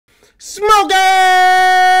Smoking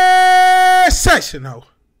section, ho.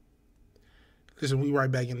 Listen, we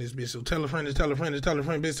right back in this bitch. So tell a friend to tell a friend to tell a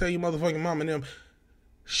friend, bitch. Tell your motherfucking mom and them.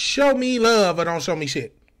 Show me love or don't show me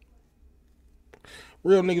shit.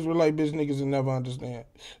 Real niggas relate, bitch niggas will never understand.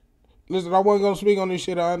 Listen, I wasn't gonna speak on this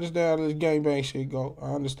shit. I understand how this gangbang shit go.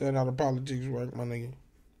 I understand how the politics work, my nigga.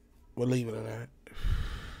 We'll leave it at that.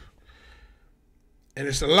 And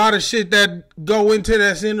it's a lot of shit that go into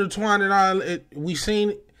that's intertwined and all. We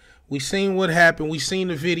seen what happened. We seen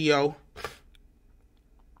the video.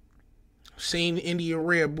 Seen Indian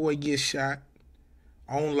Red Boy get shot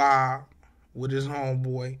on live with his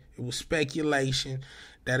homeboy. It was speculation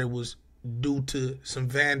that it was due to some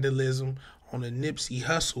vandalism on a Nipsey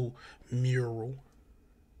Hussle mural.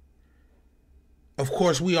 Of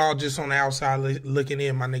course, we all just on the outside looking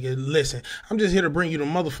in, my nigga. Listen, I'm just here to bring you the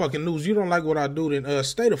motherfucking news. You don't like what I do, then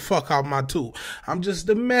stay the fuck off my tool. I'm just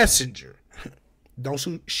the messenger.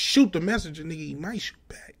 Don't shoot the messenger, nigga. He might shoot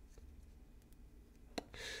back.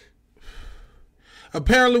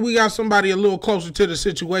 Apparently, we got somebody a little closer to the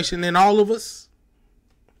situation than all of us.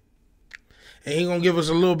 And he gonna give us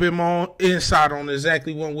a little bit more insight on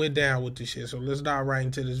exactly what went down with this shit. So let's dive right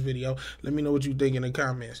into this video. Let me know what you think in the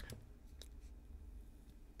comments.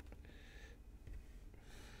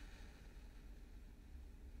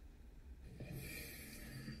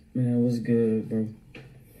 Man, what's good, bro?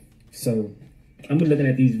 So, I'm looking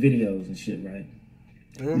at these videos and shit, right?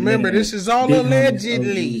 Remember, this is all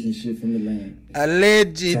allegedly. And shit from the land.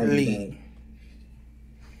 Allegedly.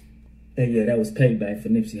 And yeah, that was payback for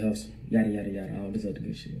Nipsey Hussle. Yada, yada, yada, all this other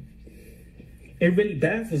good shit. It really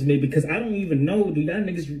baffles me because I don't even know, do y'all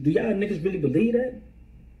niggas really believe that?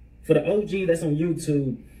 For the OG that's on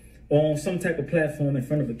YouTube or on some type of platform in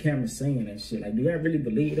front of a camera saying that shit, like, do y'all really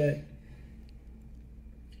believe that?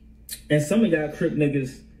 And some of y'all crip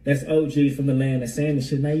niggas that's OG from the land that's saying this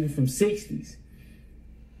shit, not even from 60s.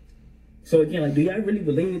 So again, like, do y'all really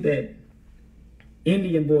believe that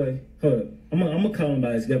Indian boy, hold up, I'm gonna call him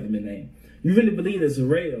by his government name. You really believe that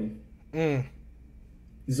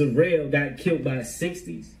Zarrell got killed by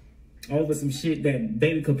 60s over some shit that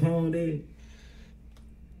Baby Capone did?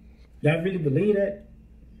 Y'all really believe that?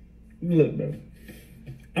 Look, bro,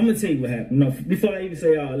 I'm gonna tell you what happened. No, before I even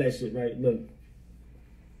say all that shit, right? Look.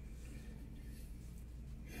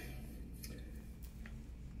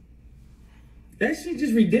 That shit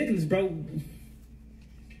just ridiculous, bro.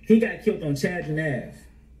 He got killed on Chadron Ave.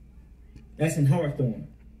 That's in Hawthorne.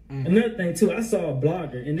 Another thing too, I saw a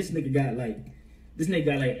blogger and this nigga got like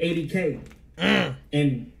 80K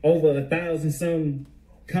and over 1,000 some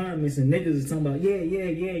comments and niggas is talking about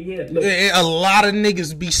yeah. Look, a lot of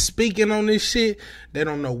niggas be speaking on this shit. They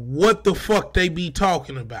don't know what the fuck they be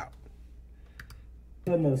talking about.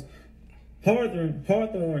 Foremost,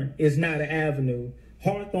 Hawthorne is not an avenue.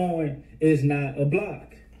 Hawthorne is not a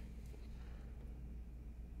block.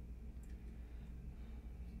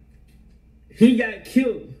 He got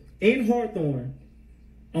killed in Hawthorne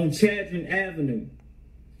on Chadron Avenue.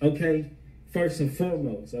 Okay? First and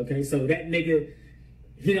foremost. Okay? So that nigga,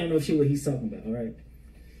 he don't know shit what he's talking about. All right?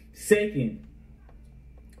 Second,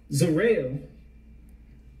 Zarrell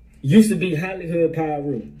used to be Hollywood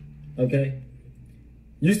Pyru. Okay?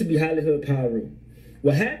 Used to be Hollywood Pyru.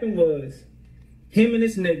 What happened was, him and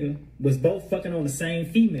this nigga was both fucking on the same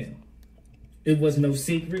female. It was no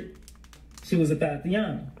secret. She was a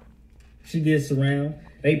Tatiana. She gets around.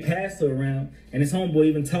 They pass her around. And his homeboy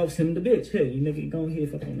even talks him the bitch. Hey, you nigga, go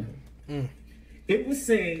ahead, fuck on her. It was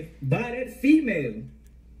said by that female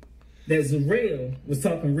that Zarrell was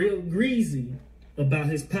talking real greasy about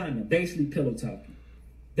his partner. Basically pillow talking.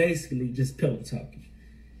 Basically just pillow talking.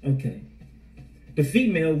 Okay. The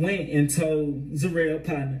female went and told Zarrell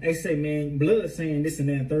partner, they say, man, Blood saying this and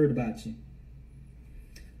that and third about you.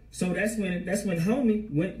 So that's when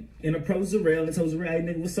homie went and approached Zarrell and told Zarrell, hey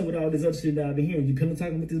nigga, what's up with all this other shit that I've been hearing? You pillow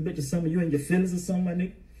talking with this bitch or something? You in your feelings or something, my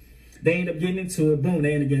nigga? They end up getting into it. Boom,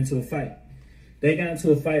 they end up getting into a fight. They got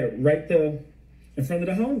into a fight right there in front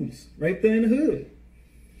of the homies, right there in the hood.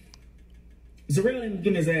 Zarrell ended up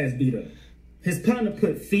getting his ass beat up. His partner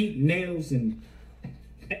put feet, nails, and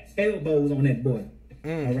elbows on that boy.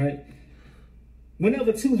 All right.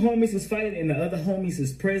 Whenever two homies is fighting and the other homies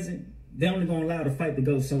is present, they only gonna allow the fight to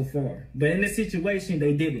go so far. But in this situation,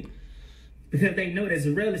 they did it because they know that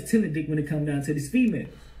Zarrell is tender dick when it comes down to this female.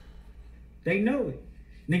 They know it.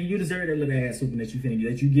 Nigga, you deserve that little ass whooping that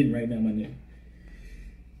you getting right now, my nigga.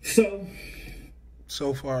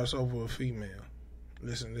 So far, it's over a female.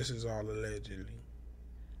 Listen, this is all allegedly.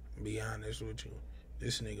 Be honest with you.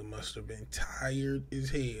 This nigga must have been tired as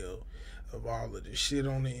hell of all of the shit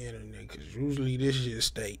on the internet, because usually this shit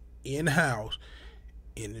stay in-house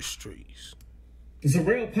in the streets.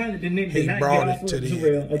 Zarrell Partner did not He get brought off it to of the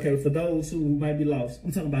Zarrell. internet. Okay, for those who might be lost,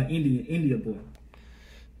 I'm talking about India Boy.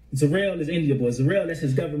 Zarrell is India Boy. Zarrell, that's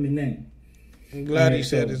his government name. I'm glad he Alright,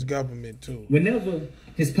 said so his government too. Whenever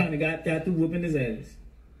his partner got through whooping his ass,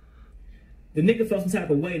 the nigga felt some type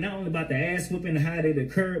of way, not only about the ass whooping and how it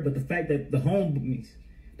occurred, but the fact that the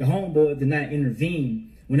homeboy did not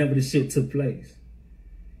intervene whenever the shit took place.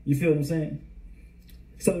 You feel what I'm saying?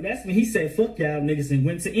 So that's when he said, fuck y'all niggas, and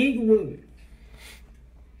went to Inglewood.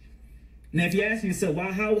 Now, if you ask yourself,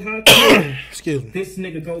 how could Excuse me. this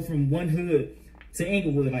nigga go from one hood to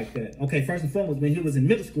Inglewood like that? Okay, first and foremost, when he was in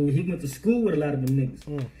middle school, he went to school with a lot of them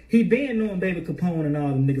niggas. He been knowing Baby Capone and all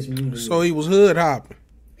them niggas from Inglewood. So he was hood hopping.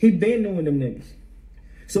 He been knowing them niggas.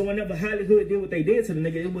 So whenever Hollywood did what they did to the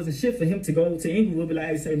nigga, it wasn't shit for him to go to Inglewood and be like,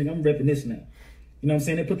 hey, say, nigga, I'm repping this now. You know what I'm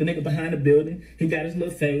saying? They put the nigga behind the building. He got his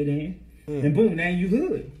little fade in. And boom, now you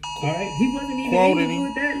hood. All right? He wasn't even in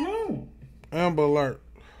Inglewood that long. Amber Alert.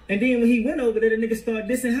 And then when he went over there, the nigga started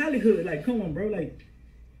dissing Hollywood. Like, come on, bro. Like,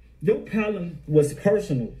 your problem was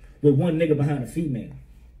personal with one nigga behind a female.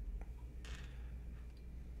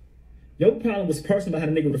 Your problem was personal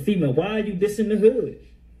behind a nigga with a female. Why are you dissing the hood?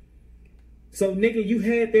 So, nigga, you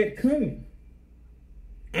had that coming.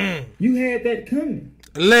 You had that coming.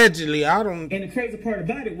 Allegedly, I don't... And the crazy part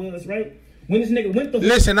about it was, right, when this nigga went to...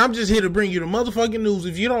 Listen, I'm just here to bring you the motherfucking news.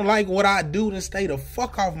 If you don't like what I do, then stay the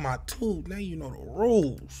fuck off my tube. Now you know the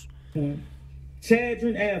rules.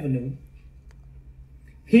 Chadron Avenue,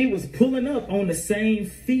 he was pulling up on the same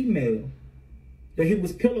female that he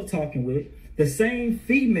was pillow talking with, the same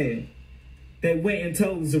female that went and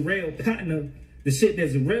told Zarrell Partner the shit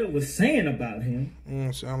that Zarrell was saying about him.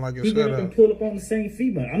 Sound like He it's went set up and up. pulled up on the same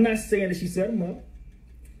female. I'm not saying that she set him up.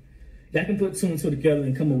 Y'all can put two and two together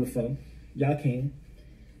and come up with four. Y'all can.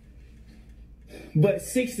 But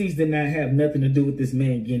 60s did not have nothing to do with this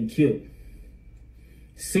man getting killed.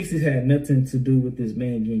 60s had nothing to do with this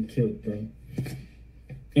man getting killed, bro.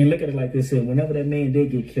 And look at it like this here. Whenever that man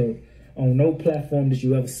did get killed, on no platform did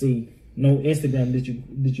you ever see, no Instagram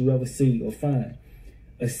did you ever see or find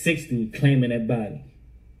a 60 claiming that body.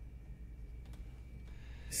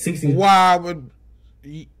 60. Why would...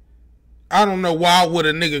 I don't know why would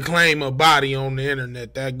a nigga claim a body on the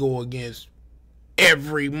internet that go against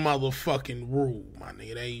every motherfucking rule, my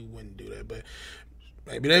nigga. They wouldn't do that, but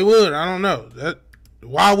maybe they would. I don't know.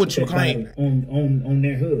 Why would you claim that? On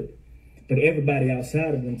their hood. But everybody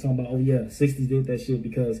outside of them talking about, oh yeah, 60s did that shit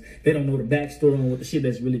because they don't know the backstory on what the shit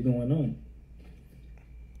that's really going on.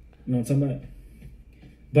 You know what I'm talking about?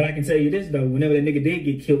 But I can tell you this though, whenever that nigga did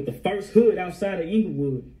get killed, the first hood outside of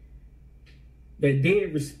Inglewood that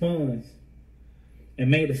did respond and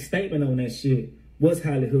made a statement on that shit was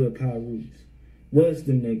Hollywood Power Roots. Was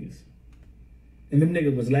them niggas. And them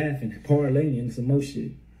niggas was laughing, parlaying and some more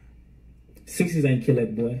shit. 60s ain't kill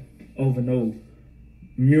that boy over no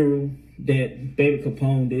mural that Baby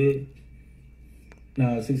Capone did.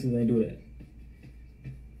 Nah, 60s ain't do that.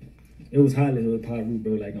 It was Hollywood Power Root,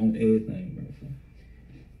 bro, like on everything,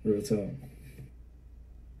 bro. Real talk.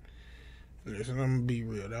 Listen, I'm gonna be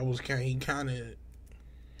real. That was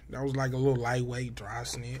that was like a little lightweight dry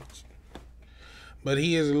snitch. But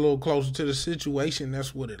he is a little closer to the situation.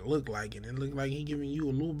 That's what it looked like. And it looked like he giving you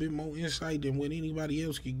a little bit more insight than what anybody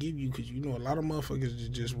else could give you. Because, you know, a lot of motherfuckers is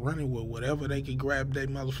just running with whatever they could grab their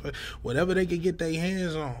motherfucker, whatever they could get their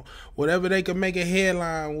hands on, whatever they could make a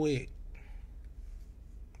headline with.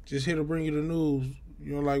 Just here to bring you the news.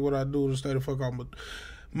 You don't like what I do to stay the fuck on.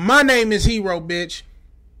 My name is Hero, bitch.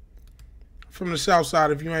 From the south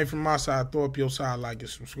side. If you ain't from my side, throw up your side, like and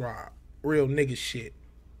subscribe. Real nigga shit.